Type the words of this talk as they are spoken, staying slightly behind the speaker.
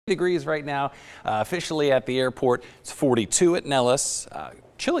degrees right now. Officially at the airport, it's 42 at Nellis.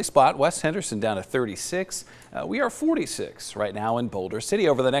 Chilly spot, West Henderson down to 36. We are 46 right now in Boulder City.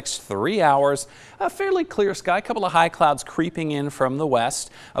 Over the next 3 hours, a fairly clear sky, a couple of high clouds creeping in from the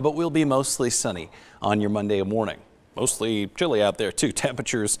west, but we'll be mostly sunny on your Monday morning. Mostly chilly out there too.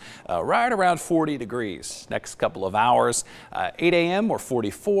 Temperatures right around 40 degrees. Next couple of hours, 8 a.m. we're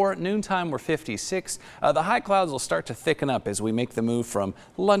 44, noontime we're 56. The high clouds will start to thicken up as we make the move from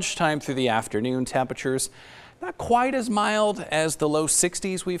lunchtime through the afternoon. Temperatures not quite as mild as the low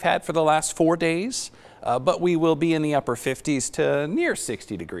 60s we've had for the last 4 days, but we will be in the upper 50s to near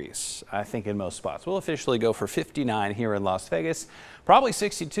 60 degrees, I think, in most spots. We'll officially go for 59 here in Las Vegas, probably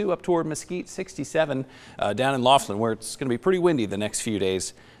 62 up toward Mesquite, 67 down in Laughlin, where it's going to be pretty windy the next few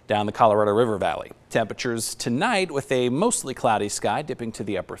days down the Colorado River Valley. Temperatures tonight with a mostly cloudy sky dipping to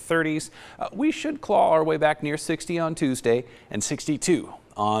the upper 30s. We should claw our way back near 60 on Tuesday and 62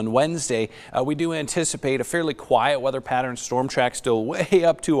 on Wednesday. We do anticipate a fairly quiet weather pattern. Storm track still way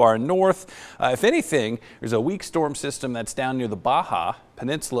up to our north. If anything, there's a weak storm system that's down near the Baja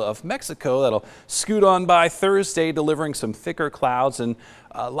Peninsula of Mexico that'll scoot on by Thursday, delivering some thicker clouds and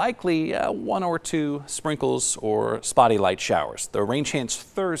likely 1 or 2 sprinkles or spotty light showers. The rain chance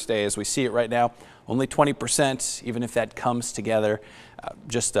Thursday, as we see it right now, only 20%, even if that comes together.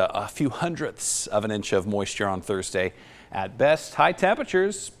 Just a few hundredths of an inch of moisture on Thursday. At best, high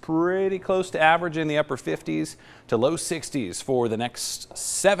temperatures pretty close to average in the upper 50s to low 60s for the next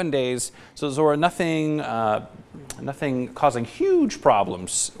 7 days. So Zora, nothing causing huge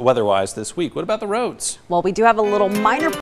problems weather-wise this week. What about the roads? Well, we do have a little minor